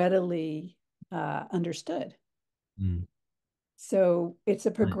more readily understood. Mm. So it's a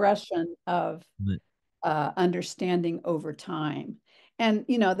Right. progression of Right. understanding over time. And,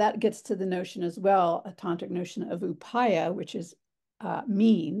 that gets to the notion as well, a tantric notion of upaya, which is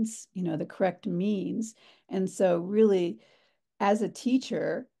means, the correct means. And so really, as a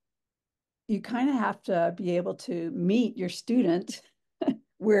teacher, you kind of have to be able to meet your student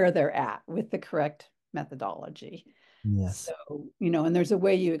where they're at with the correct methodology. Yes. So, and there's a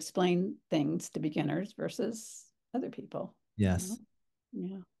way you explain things to beginners versus other people. Yes.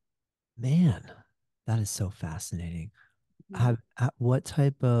 Yeah. Man, that is so fascinating. Mhm. What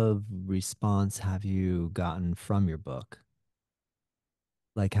type of response have you gotten from your book?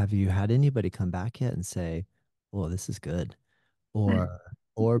 Like, have you had anybody come back yet and say, "Oh, this is good," or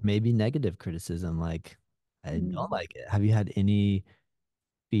maybe negative criticism, like, "I don't Mhm. like it." Have you had any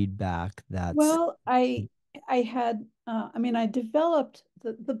feedback that's Well, I had I mean I developed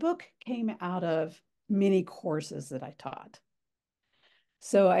the book came out of many courses that I taught.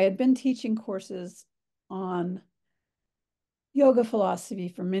 So I had been teaching courses on yoga philosophy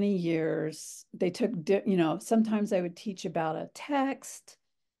for many years. They took, sometimes I would teach about a text,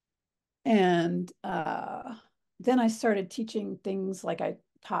 and then I started teaching things like I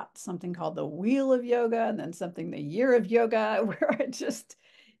taught something called the Wheel of Yoga, and then something the Year of Yoga, where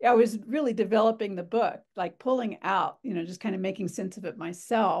I was really developing the book, like pulling out, just kind of making sense of it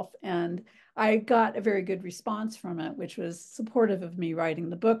myself. And I got a very good response from it, which was supportive of me writing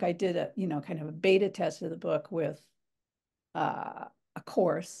the book. I did a, kind of a beta test of the book with a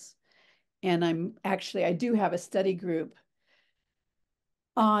course. And I do have a study group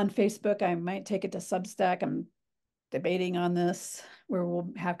on Facebook. I might take it to Substack. I'm debating on this where we'll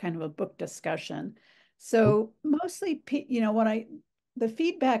have kind of a book discussion. So mostly, the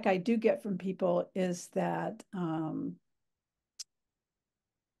feedback I do get from people is that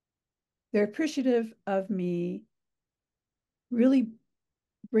they're appreciative of me really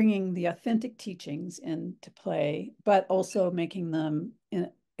bringing the authentic teachings into play, but also making them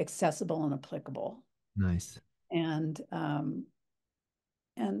accessible and applicable. nice? And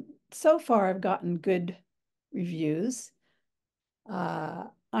so far, I've gotten good reviews.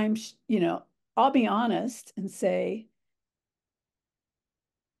 I'm, I'll be honest and say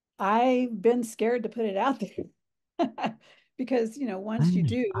I've been scared to put it out there because, once you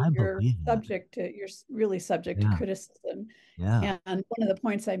do, I believe that. you're really subject to Yeah, criticism. yeah. And one of the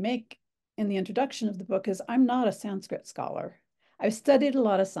points I make in the introduction of the book is I'm not a Sanskrit scholar. I've studied a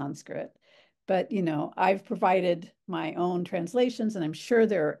lot of Sanskrit, but, I've provided my own translations, and I'm sure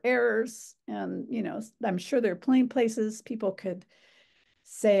there are errors, and, I'm sure there are plain places people could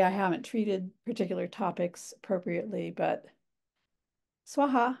say I haven't treated particular topics appropriately, but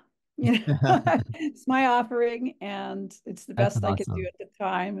swaha, it's my offering, and it's the That's best I could do awesome. at the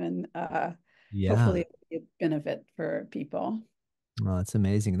time, and hopefully Yeah. it'll be a benefit for people. Well, it's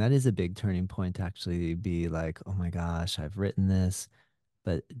amazing. That is a big turning point to actually be like, oh my gosh, I've written this,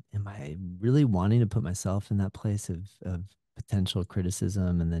 but am I really wanting to put myself in that place of potential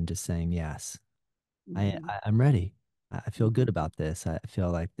criticism and then just saying, yes, Mhm. I'm ready. I feel good Mhm. about this. I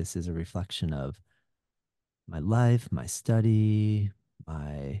feel like this is a reflection of my life, my study,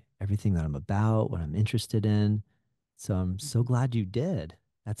 my everything that I'm about, what I'm interested in. So I'm so Mhm. glad you did.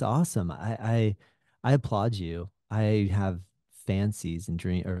 That's awesome. I applaud you. I have fancies and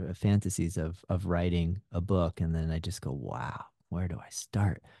dream or fantasies of writing a book, and then I just go, wow, where do I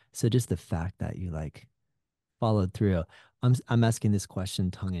start? So just the fact that you like followed through. I'm asking this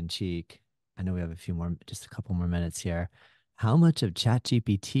question tongue in cheek. I know we have just a couple more minutes here. How much of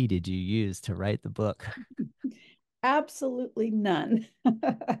ChatGPT did you use to write the book? Absolutely none.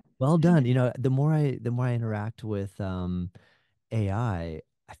 Well done. You know, the more I interact with AI,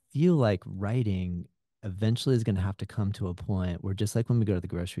 I feel like writing eventually is going to have to come to a point where just like when we go to the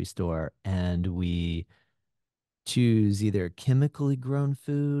grocery store and we choose either chemically grown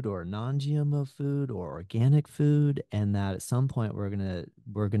food or non-GMO food or organic food, and that at some point we're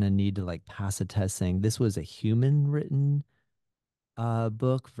gonna need to like pass a test saying this was a human written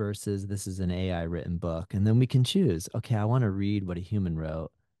book versus this is an AI written book. And then we can choose, okay, I want to read what a human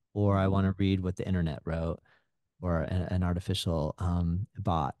wrote, or I want Mhm. to read what the internet wrote, or an artificial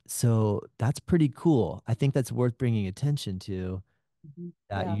bot. So that's pretty cool. I think that's worth bringing attention to Mhm.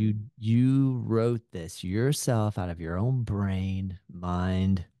 that Yeah. you wrote this yourself out of your own brain,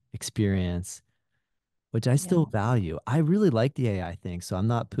 mind, experience, which I Yeah. still value. I really like the AI thing, so I'm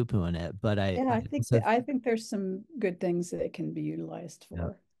not poo-pooing it, but Yeah, I I think also there's some good things that it can be utilized yeah,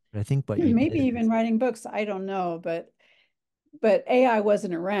 for. but I think what you Maybe did even writing books, I don't know, but AI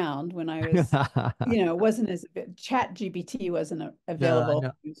wasn't around when I was, wasn't as Chat GPT wasn't no, I available know. when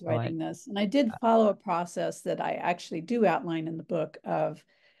I was Oh, I writing this. And I did follow a process that I actually do outline in the book of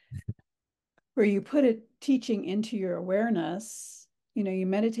where you put a teaching into your awareness, you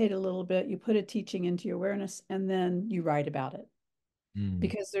meditate a little bit, you put a teaching into your awareness, and then you write about it. mm,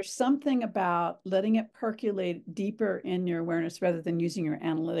 Because there's something about letting it percolate deeper in your awareness rather than using your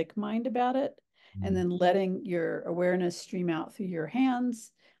analytic mind about it, and mm, then letting your awareness stream out through your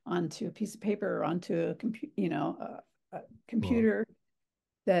hands onto a piece of paper or onto a computer, a cool. computer,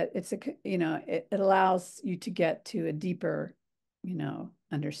 that it allows you to get to a deeper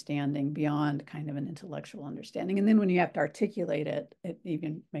understanding beyond kind of an intellectual understanding. And then when you have to articulate it, it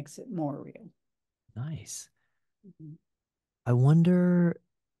even makes it more real. Nice. Mhm. I wonder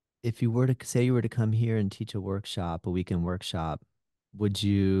if you were to say you were to come here and teach a workshop, a weekend workshop, would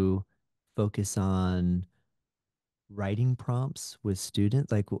you focus on writing prompts with students?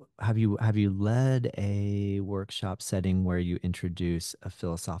 Like, have you led a workshop setting where you introduce a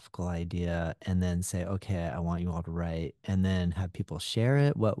philosophical idea and then say, okay, I want you all to write, and then have people share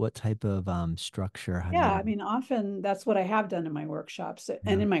it? What type of structure have Yeah, you? I mean, often that's what I have done in my workshops and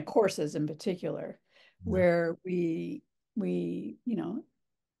Yeah, in my courses in particular, yeah, where we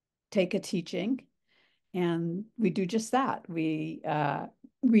take a teaching and we do just that. We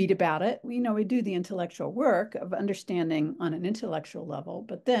read about it. We do the intellectual work of understanding on an intellectual level,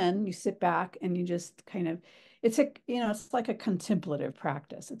 but then you sit back and you just kind of, it's like a contemplative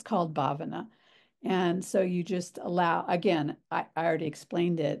practice. It's called bhavana. And so you just allow, again, I already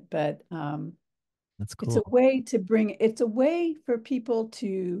explained it, but that's it's a cool. way to bring, it's a way for people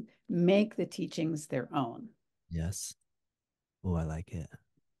to make the teachings their own. Yes. Oh, I like it.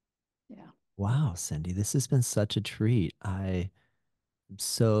 Yeah. Wow, Cindy, this has been such a treat. I am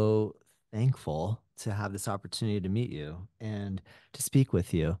so thankful to have this opportunity to meet you and to speak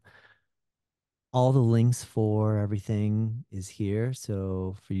with you. All the links for everything is here.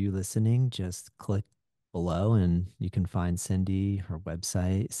 So for you listening, just click below and you can find Cindy, her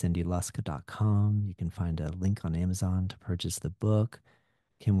website, cindylusk.com. You can find a link on Amazon to purchase the book.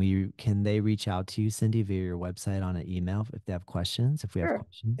 Can they reach out to you, Cindy, via your website on an email if they have questions, if we have Sure.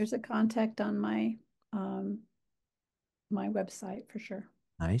 questions? There's a contact on um, my website for sure.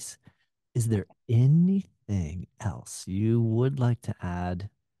 Nice. Is there anything else you would like to add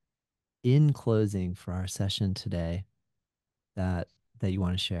in closing for our session today that that you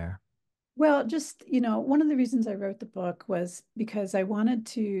want to share? Well, just, one of the reasons I wrote the book was because I wanted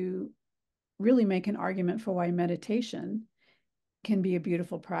to really make an argument for why meditation can be a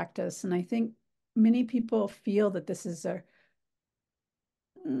beautiful practice. And I think many people feel that that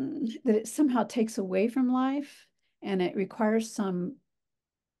it somehow takes away from life and it requires some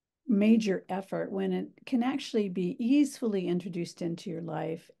major effort when it can actually be easily introduced into your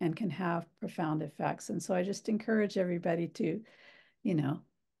life and can have profound effects. And so I just encourage everybody to, you know,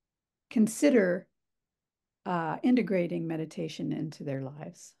 consider integrating meditation into their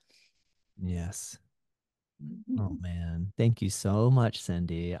lives. Yes. Oh Mhm. man. Thank you so much,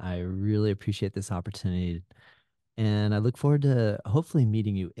 Cindy. I really appreciate this opportunity. And I look forward to hopefully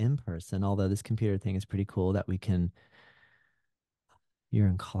meeting you in person, although this computer thing is pretty cool that we can you're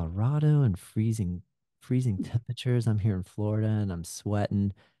in Colorado and freezing temperatures. I'm here in Florida and I'm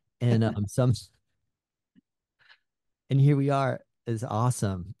sweating. And and here we are. It's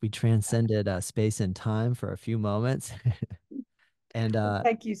awesome. We transcended space and time for a few moments. And Well,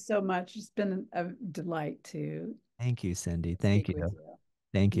 thank you so much. It's been a delight to thank you, Cindy. Thank speak you. with you.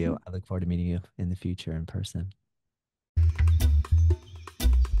 Thank you. Mhm. I look forward to meeting you in the future in person.